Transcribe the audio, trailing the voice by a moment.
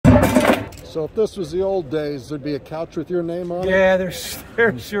So if this was the old days, there'd be a couch with your name on it? Yeah, there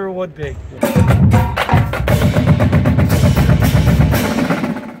sure would be.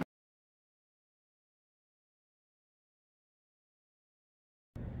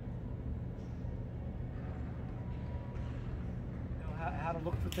 How to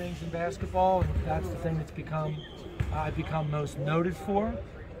look for things in basketball, and that's the thing that's I've become most noted for.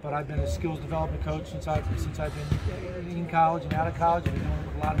 But I've been a skills development coach since I've been in college and out of college. I've been doing it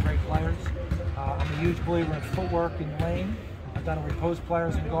with a lot of great players. I'm a huge believer in footwork in the lane. I've done it with post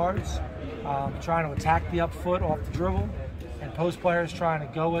players and guards, trying to attack the up foot off the dribble, and post players trying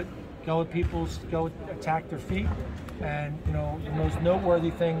to go attack their feet. And you know, the most noteworthy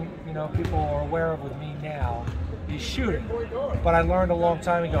thing people are aware of with me now is shooting. But I learned a long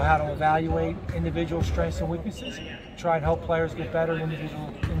time ago how to evaluate individual strengths and weaknesses, try and help players get better at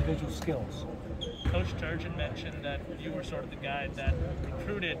individual skills. Coach Turgeon mentioned that you were sort of the guy that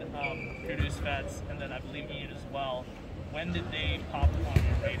recruited Kudus, Fats, and then I believe Ian as well. When did they pop on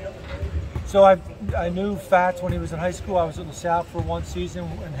your radar? So I knew Fats when he was in high school. I was at LaSalle for one season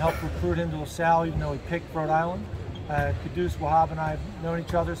and helped recruit him to LaSalle, even though he picked Rhode Island. Kudus, Wahab, and I have known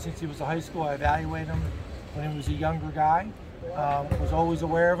each other since he was in high school. I evaluated him when he was a younger guy. Was always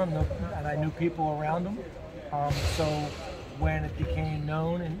aware of him, and I knew people around him. So when it became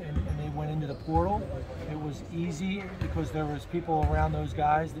known and they went into the portal, it was easy because there was people around those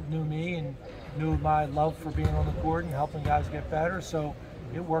guys that knew me and knew my love for being on the court and helping guys get better. So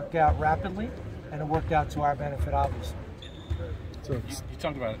it worked out rapidly, and it worked out to our benefit, obviously. So you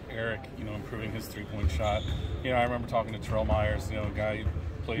talked about Eric, improving his three-point shot. I remember talking to Terrell Myers, a guy who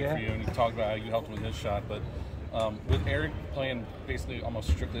played for you, and he talked about how you helped him with his shot. But with Eric playing basically almost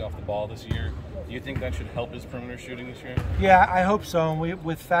strictly off the ball this year, do you think that should help his perimeter shooting this year? Yeah, I hope so. And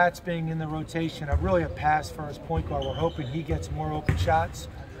with Fats being in the rotation, really a pass for his point guard. We're hoping he gets more open shots.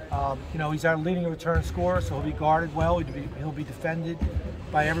 He's our leading return scorer, so he'll be guarded well. He'll be defended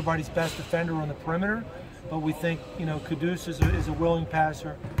by everybody's best defender on the perimeter. But we think, Kudus is a willing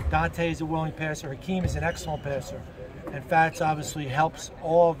passer, Dante is a willing passer, Hakeem is an excellent passer, and Fats obviously helps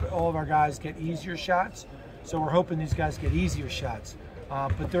all of our guys get easier shots. So we're hoping these guys get easier shots.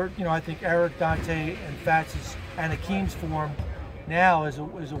 But I think Eric, Dante, and Fats and Hakeem's form now is a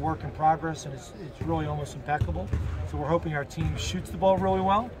work in progress, and it's really almost impeccable. So we're hoping our team shoots the ball really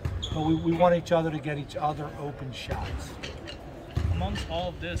well, but we want each other to get each other open shots. Amongst all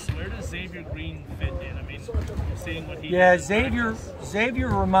of this, where does Xavier Green fit in? I mean, seeing what he Xavier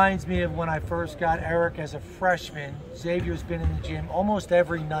reminds me of when I first got Eric as a freshman. Xavier's been in the gym almost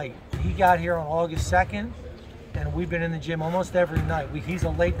every night. He got here on August 2nd, and we've been in the gym almost every night. He's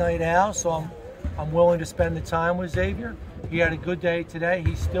a late night owl, so I'm willing to spend the time with Xavier. He had a good day today.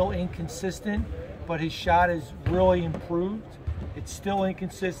 He's still inconsistent, but his shot is really improved. It's still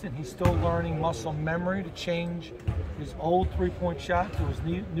inconsistent. He's still learning muscle memory to change his old three-point shot to his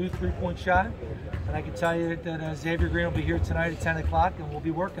new three-point shot. And I can tell you that Xavier Green will be here tonight at 10 o'clock, and we'll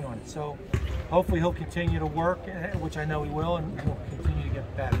be working on it. So hopefully he'll continue to work, which I know he will, and he'll continue to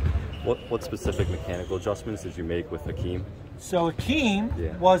get better. What specific mechanical adjustments did you make with Hakeem? So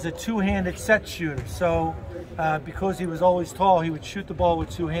Hakeem was a two-handed set shooter. So because he was always tall, he would shoot the ball with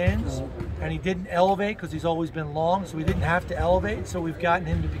two hands, and he didn't elevate because he's always been long, so he didn't have to elevate. So we've gotten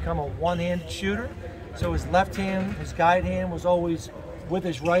him to become a one-handed shooter. So his left hand, his guide hand, was always with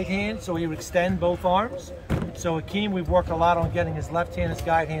his right hand, so he would extend both arms. So Hakeem, we've worked a lot on getting his left hand, his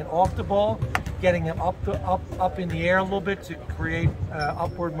guide hand off the ball, getting him up in the air a little bit to create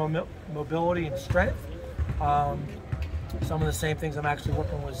upward mobility and strength. Some of the same things I'm actually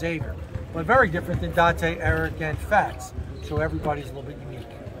working with Xavier, but very different than Dante, Eric, and Fats. So everybody's a little bit unique.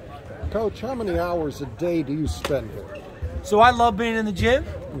 Coach, how many hours a day do you spend here? So I love being in the gym,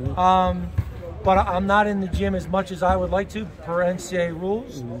 but I'm not in the gym as much as I would like to per NCAA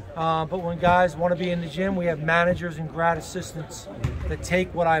rules. But when guys want to be in the gym, we have managers and grad assistants that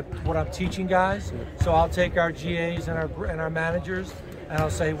take what I'm teaching guys. So I'll take our GAs and our managers, and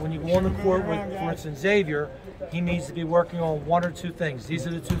I'll say, when you go on the court with, for instance, Xavier, he needs to be working on one or two things. These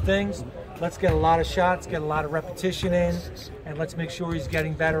are the two things. Let's get a lot of shots, get a lot of repetition in, and let's make sure he's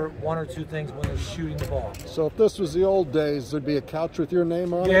getting better at one or two things when they're shooting the ball. So if this was the old days, there'd be a couch with your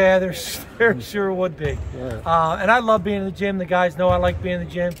name on it? Yeah, there sure would be. Yeah. And I love being in the gym. The guys know I like being in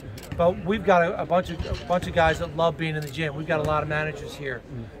the gym. But we've got a bunch of guys that love being in the gym. We've got a lot of managers here.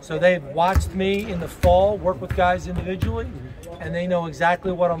 So they've watched me in the fall work with guys individually, and they know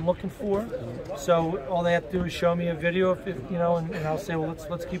exactly what I'm looking for. So all they have to do is show me a video, and I'll say, well,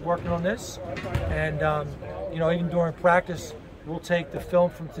 let's keep working on this. And even during practice, we'll take the film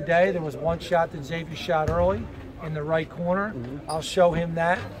from today. There was one shot that Xavier shot early, in the right corner. I'll show him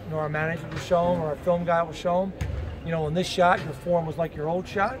that, our manager will show him, or our film guy will show him. In this shot, your form was like your old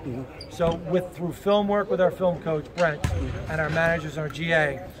shot. So through film work with our film coach, Brent, and our managers, our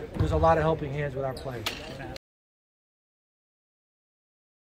GA, there's a lot of helping hands with our players.